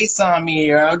throwing ice on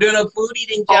me, or I'm doing a food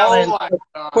eating challenge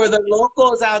for the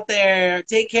locals out there.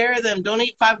 Take care of them.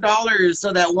 Donate $5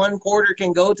 so that $1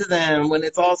 can go to them when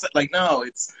it's all set. Like, no,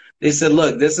 they said,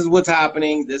 look, this is what's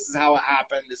happening. This is how it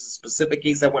happened. This is a specific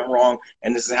case that went wrong,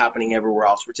 and this is happening everywhere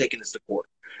else. We're taking this to court.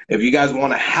 If you guys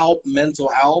want to help mental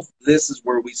health, this is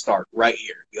where we start, right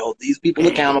here. We hold these people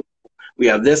accountable. We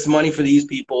have this money for these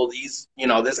people, this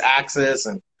access,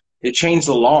 and it changed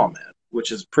the law, man,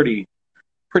 which is pretty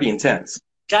intense.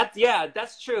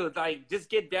 That's true. Like,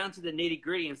 just get down to the nitty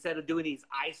gritty instead of doing these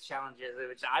ice challenges,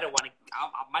 which I don't want to.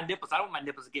 I don't want my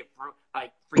nipples to get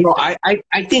freeze. No, I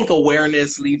think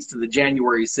awareness leads to the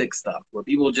January 6th stuff, where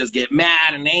people just get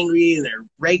mad and angry, and they're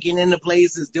breaking into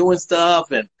places, doing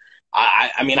stuff, and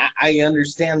I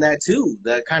understand that too.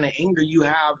 The kind of anger you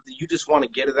have, you just want to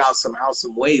get it out somehow,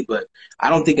 some way. But I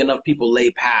don't think enough people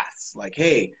lay paths. Like,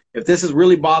 hey, if this is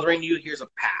really bothering you, here's a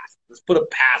path. Let's put a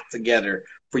path together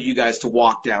for you guys to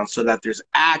walk down so that there's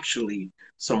actually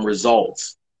some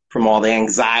results from all the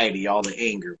anxiety, all the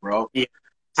anger, bro. Yeah.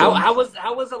 So, how was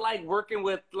it like working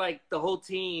with like the whole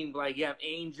team? Like, you have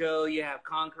Angel, you have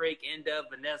Concrete, Enda,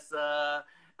 Vanessa,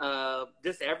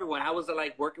 just everyone. How was it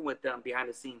like working with them behind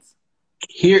the scenes?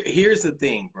 Here's the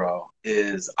thing, bro,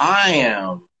 is I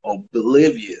am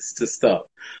oblivious to stuff.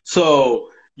 So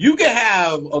you can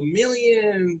have 1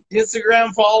 million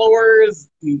Instagram followers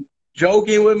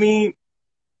joking with me.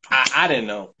 I didn't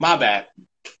know. My bad.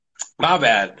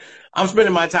 I'm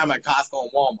spending my time at Costco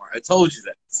and Walmart. I told you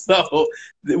that. So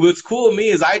what's cool with me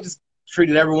is I just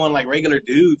treated everyone like regular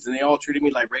dudes, and they all treated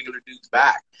me like regular dudes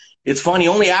back. It's funny,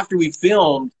 only after we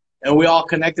filmed and we all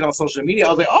connected on social media, I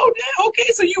was like, oh, damn, okay,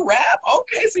 so you rap?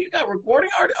 Okay, so you got recording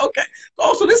art? Okay.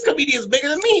 Oh, so this comedian is bigger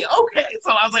than me? Okay.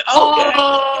 So I was like,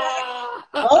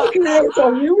 okay. Okay,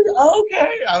 so here we go.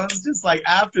 Okay. I was just like,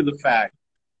 after the fact.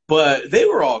 But they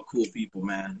were all cool people,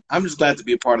 man. I'm just glad to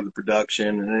be a part of the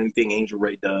production and anything Angel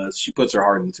Ray does. She puts her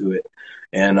heart into it.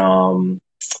 And,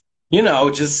 you know,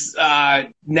 just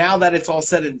now that it's all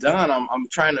said and done, I'm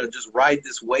trying to just ride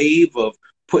this wave of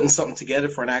putting something together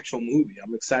for an actual movie.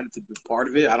 I'm excited to be part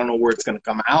of it. I don't know where it's going to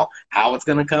come out, how it's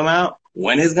going to come out,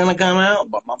 when it's going to come out,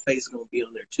 but my face is going to be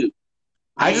on there too.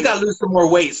 I just got to lose some more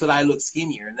weight so that I look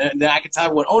skinnier. And then I can tell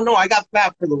everyone, oh, no, I got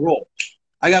fat for the role.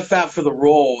 I got fat for the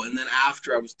role, and then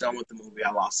after I was done with the movie,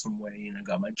 I lost some weight and I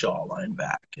got my jawline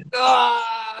back. And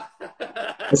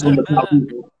that's when the top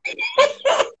people.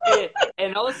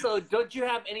 And also, don't you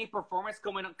have any performance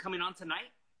coming on tonight?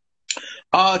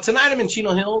 Tonight I'm in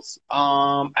Chino Hills,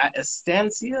 at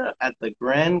Estancia at the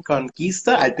Gran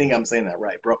Conquista. I think I'm saying that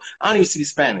right, bro. I don't even speak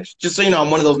Spanish. Just so you know,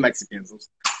 I'm one of those Mexicans, those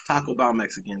Taco Bell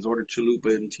Mexicans. Order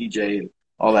chalupa and TJ and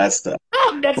all that stuff.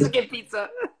 Mexican pizza.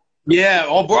 Yeah,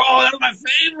 oh, bro, that's my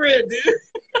favorite, dude.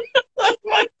 That's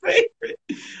my favorite.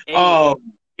 Hey,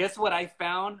 guess what I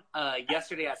found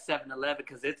yesterday at 7-Eleven,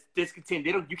 because it's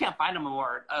discontinued. You can't find them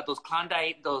anymore. Those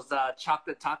Klondike, those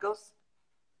chocolate tacos.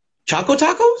 Choco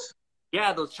tacos?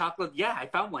 Yeah, those chocolate. Yeah, I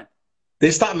found one.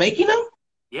 They stopped making them?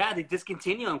 Yeah, they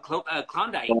discontinued them.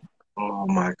 Klondike. Oh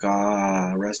my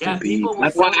God, rest in peace.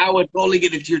 That's why I would totally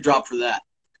get a teardrop for that.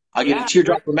 I'll get a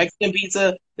teardrop for Mexican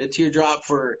pizza, a teardrop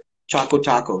for Choco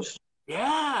tacos.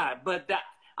 Yeah, but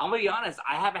I'm gonna be honest.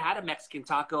 I haven't had a Mexican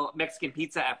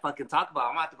pizza at fucking Taco Bell. I'm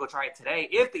gonna have to go try it today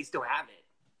if they still have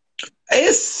it.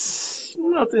 It's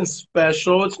nothing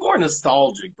special. It's more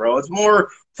nostalgic, bro. It's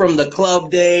more from the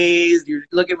club days. You're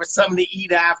looking for something to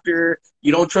eat after.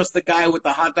 You don't trust the guy with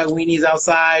the hot dog weenies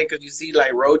outside because you see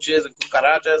like roaches and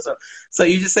cucarachas. So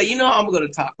you just say, you know, I'm gonna go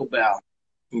to Taco Bell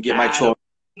and get my choice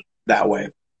that way.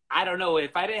 I don't know.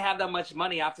 If I didn't have that much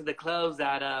money after the clubs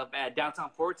at downtown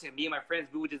Fulton, me and my friends,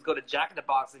 we would just go to Jack in the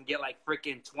Box and get like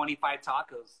freaking 25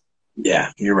 tacos.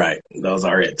 Yeah, you're right. Those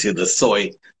are it too. Your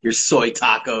soy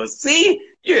tacos. See,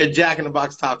 you're a Jack in the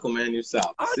Box taco man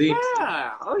yourself. Oh See?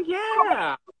 yeah, oh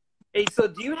yeah. Hey, so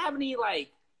do you have any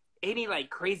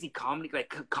crazy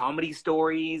comedy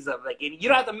stories of like any? You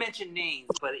don't have to mention names,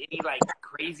 but any like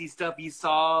crazy stuff you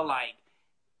saw, like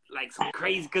some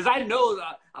crazy, because I know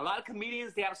a lot of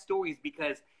comedians, they have stories,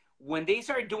 because when they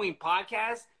start doing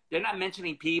podcasts, they're not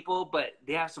mentioning people, but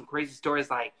they have some crazy stories.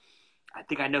 Like, I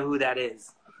think I know who that is.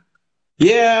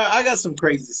 Yeah, I got some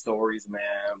crazy stories,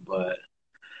 man, but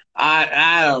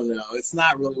I don't know. It's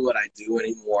not really what I do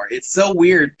anymore. It's so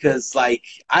weird because, like,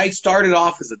 I started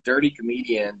off as a dirty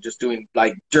comedian, just doing,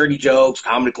 like, dirty jokes,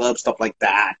 comedy club, stuff like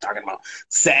that, talking about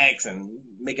sex and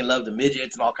making love to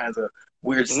midgets and all kinds of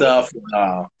weird stuff.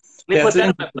 Let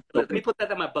me put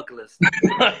that on my bucket list.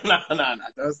 No.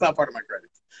 That's not part of my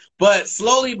credits. But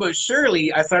slowly but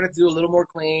surely, I started to do a little more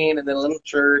clean, and then a little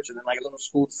church, and then like a little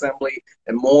school assembly,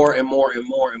 and more and more and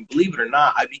more. And believe it or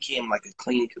not, I became like a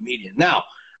clean comedian. Now,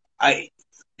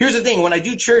 here's the thing. When I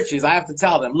do churches, I have to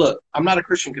tell them, look, I'm not a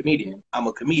Christian comedian. I'm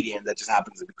a comedian that just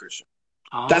happens to be Christian.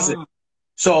 That's it.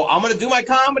 So I'm going to do my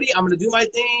comedy. I'm going to do my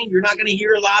thing. You're not going to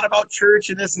hear a lot about church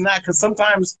and this and that, because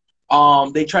sometimes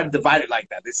they try to divide it like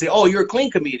that. They say, oh, you're a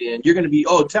clean comedian. You're going to be,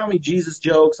 oh, tell me Jesus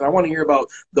jokes, and I want to hear about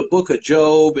the book of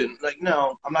Job. And like,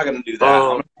 no, I'm not going to do that. I'm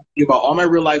going to talk about all my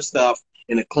real life stuff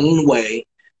in a clean way,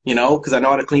 you know, because I know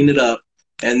how to clean it up.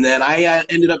 And then I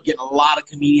ended up getting a lot of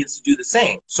comedians to do the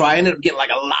same. So I ended up getting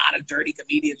like a lot of dirty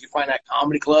comedians you find at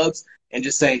comedy clubs and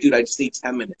just saying, dude, I just need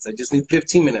 10 minutes. I just need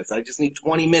 15 minutes. I just need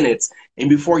 20 minutes. And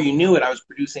before you knew it, I was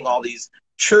producing all these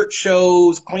church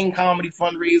shows, clean comedy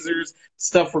fundraisers,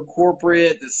 stuff for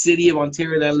corporate, the city of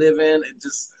Ontario that I live in.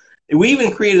 We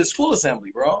even created a school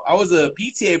assembly, bro. I was a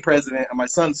PTA president at my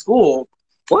son's school.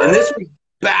 What? And this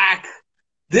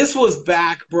was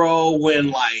back, bro, when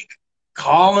like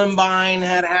Columbine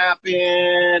had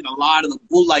happened. A lot of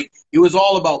it was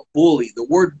all about bully. The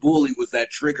word bully was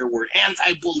that trigger word.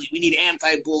 Anti-bully. We need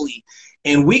anti-bully.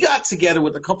 And we got together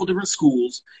with a couple different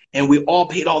schools, and we all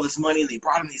paid all this money, and they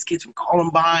brought in these kids from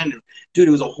Columbine. And, dude,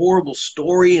 it was a horrible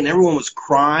story, and everyone was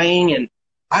crying. And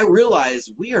I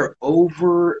realized we are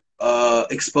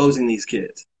exposing these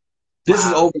kids. This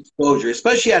is overexposure,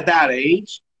 especially at that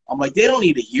age. I'm like, they don't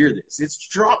need to hear this. It's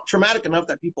traumatic enough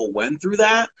that people went through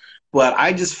that, but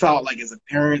I just felt like as a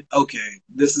parent, okay,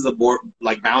 this is a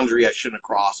boundary I shouldn't have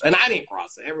crossed. And I didn't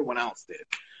cross it. Everyone else did.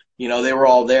 You know, they were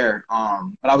all there.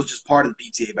 But I was just part of the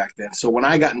PTA back then. So when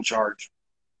I got in charge,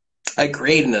 I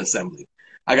created an assembly.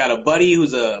 I got a buddy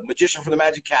who's a magician for the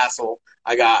Magic Castle.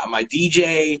 I got my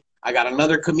DJ. I got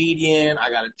another comedian. I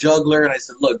got a juggler. And I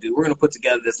said, look, dude, we're going to put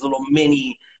together this little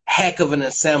mini heck of an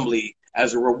assembly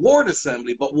as a reward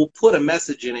assembly, but we'll put a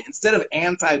message in it. Instead of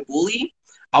anti-bully,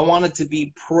 I want it to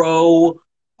be pro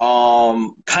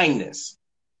kindness.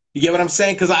 You get what I'm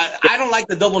saying? Because I don't like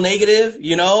the double negative,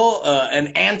 you know? An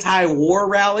anti-war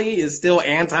rally is still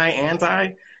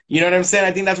anti-anti. You know what I'm saying?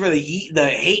 I think that's where the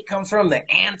hate comes from, the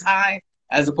anti,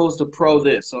 as opposed to pro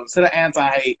this. So instead of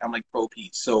anti-hate, I'm like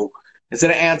pro-peace. So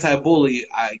instead of anti-bully,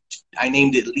 I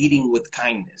named it leading with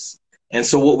kindness. And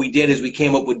so what we did is we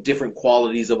came up with different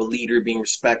qualities of a leader, being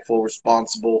respectful,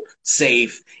 responsible,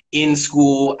 safe, in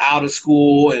school, out of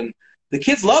school, and the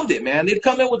kids loved it, man. They'd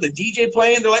come in with a DJ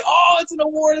playing. They're like, oh, it's an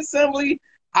award assembly.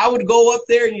 I would go up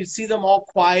there and you'd see them all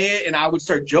quiet, and I would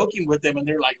start joking with them, and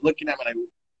they're like looking at me like,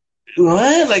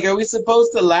 what? Like, are we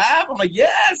supposed to laugh? I'm like,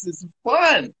 yes, it's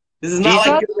fun. This is not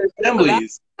like your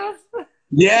assemblies.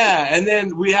 Yeah, and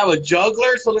then we have a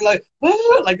juggler, so they're like,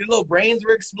 oh, like their little brains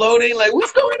were exploding. Like,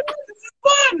 what's going on? This is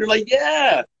fun. They're like,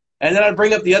 yeah. And then I'd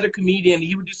bring up the other comedian.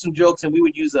 He would do some jokes, and we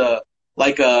would use either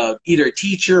a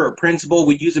teacher or principal.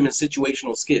 We'd use them in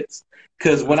situational skits.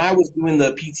 Because when I was doing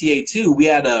the PTA too, we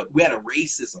had a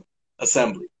racism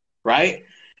assembly, right?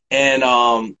 And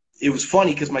it was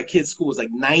funny because my kid's school was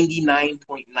like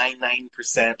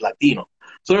 99.99% Latino.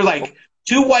 So there's like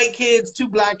 2 white kids, 2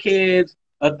 black kids,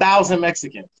 1,000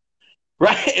 Mexicans,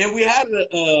 right? And we had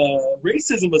a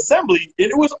racism assembly, and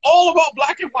it was all about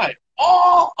black and white.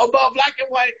 All about black and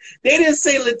white. They didn't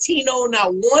say Latino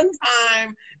not one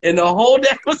time in the whole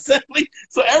damn assembly.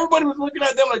 So everybody was looking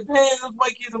at them like, man, those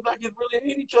white kids and black kids really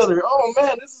hate each other. Oh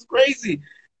man, this is crazy.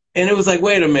 And it was like,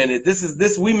 wait a minute,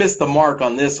 we missed the mark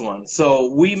on this one.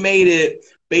 So we made it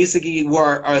basically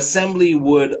where our assembly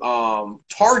would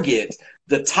target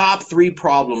the top 3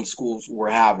 problem schools were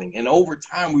having. And over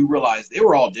time, we realized they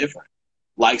were all different.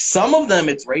 Like some of them,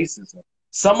 it's racism.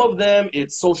 Some of them,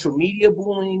 it's social media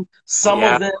bullying. Some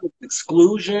of them, it's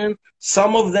exclusion.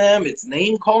 Some of them, it's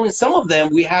name calling. Some of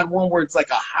them, we had one where it's like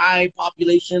a high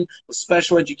population with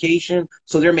special education.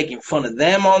 So they're making fun of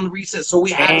them on the recess. So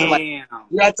we had to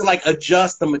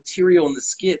adjust the material and the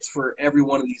skits for every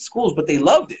one of these schools, but they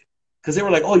loved it. Because they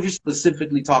were like, oh, you're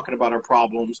specifically talking about our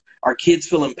problems. Our kids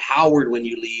feel empowered when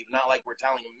you leave, not like we're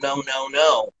telling them no, no,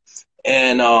 no.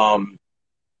 And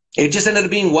it just ended up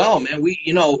being well, man.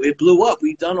 It blew up.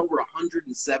 We've done over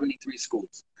 173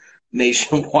 schools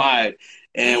nationwide.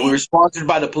 And we were sponsored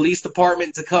by the police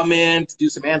department to come in to do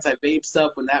some anti-vape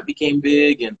stuff when that became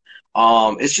big. And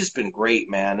it's just been great,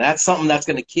 man. That's something that's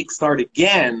going to kickstart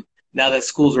again now that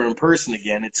schools are in person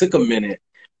again. It took a minute.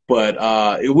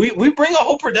 But we bring a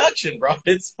whole production, bro.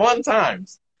 It's fun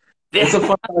times. It's a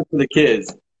fun time for the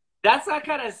kids. That's not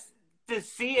kind of to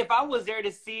see. If I was there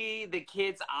to see the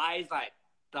kids' eyes, like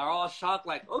they're all shocked,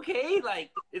 like okay,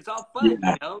 like it's all fun, you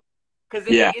know? Because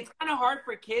it's kind of hard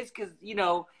for kids, because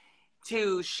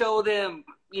to show them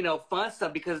fun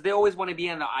stuff, because they always want to be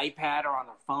on the iPad or on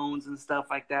their phones and stuff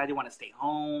like that. They want to stay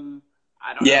home.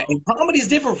 I don't know. Yeah, and comedy's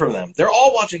different from them. They're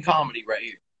all watching comedy right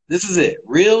here. This is it.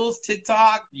 Reels,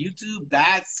 TikTok, YouTube,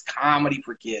 that's comedy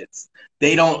for kids.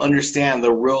 They don't understand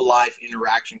the real life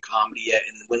interaction comedy yet.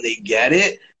 And when they get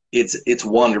it, it's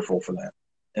wonderful for them.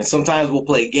 And sometimes we'll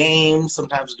play games.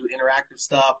 Sometimes we'll do interactive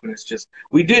stuff. And it's just,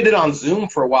 we did it on Zoom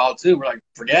for a while too. We're like,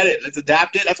 forget it. Let's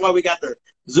adapt it. That's why we got the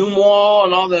Zoom wall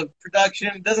and all the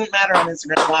production. It doesn't matter on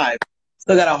Instagram Live.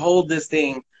 Still got to hold this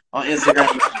thing on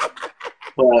Instagram.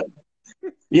 But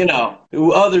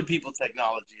other people's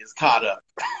technology is caught up.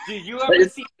 Did you ever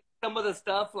see some of the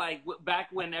stuff like back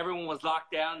when everyone was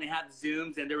locked down? They had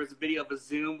Zooms, and there was a video of a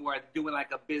Zoom where doing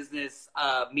like a business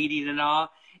meeting and all.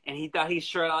 And he thought he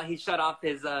shut off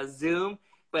his Zoom,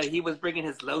 but he was bringing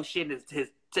his lotion,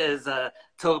 his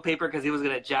toilet paper, because he was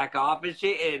gonna jack off and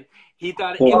shit. And he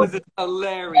thought it was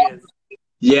hilarious.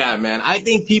 Yeah, man. I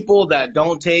think people that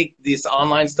don't take this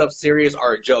online stuff serious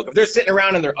are a joke. If they're sitting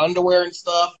around in their underwear and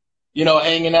stuff,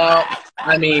 hanging out.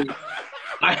 I mean,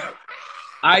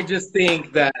 I just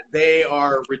think that they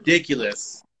are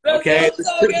ridiculous. Okay? That's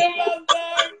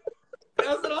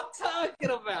what I'm talking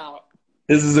about.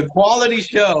 This is a quality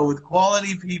show with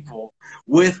quality people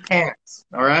with pants,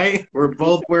 all right? We're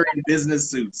both wearing business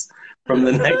suits from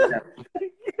the night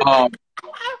down.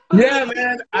 Yeah,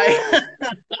 man. I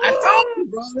told you,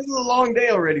 bro. This is a long day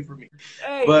already for me.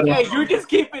 Hey, you're just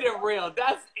keeping it real.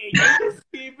 You're just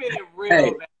keeping it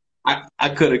real, man. I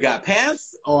could have got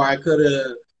pants, or I could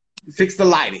have fixed the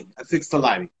lighting. I fixed the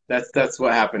lighting. That's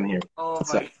what happened here. Oh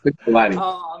so, fixed the lighting.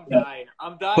 Oh,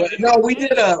 I'm dying. But no, we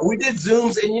did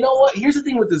Zooms, and you know what? Here's the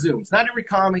thing with the Zooms. Not every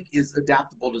comic is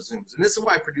adaptable to Zooms, and this is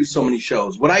why I produce so many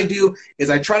shows. What I do is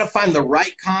I try to find the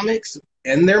right comics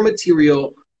and their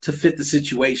material to fit the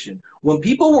situation. When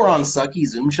people were on sucky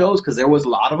Zoom shows, because there was a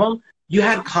lot of them, you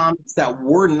had comics that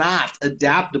were not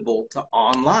adaptable to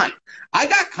online. I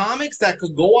got comics that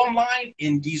could go online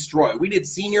and destroy. We did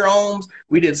senior homes.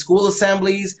 We did school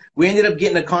assemblies. We ended up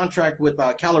getting a contract with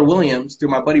Keller Williams through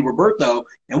my buddy Roberto,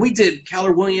 and we did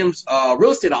Keller Williams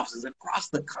real estate offices across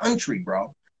the country,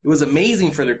 bro. It was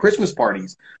amazing for their Christmas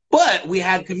parties. But we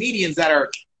had comedians that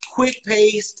are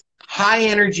quick-paced, high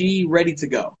energy, ready to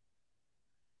go.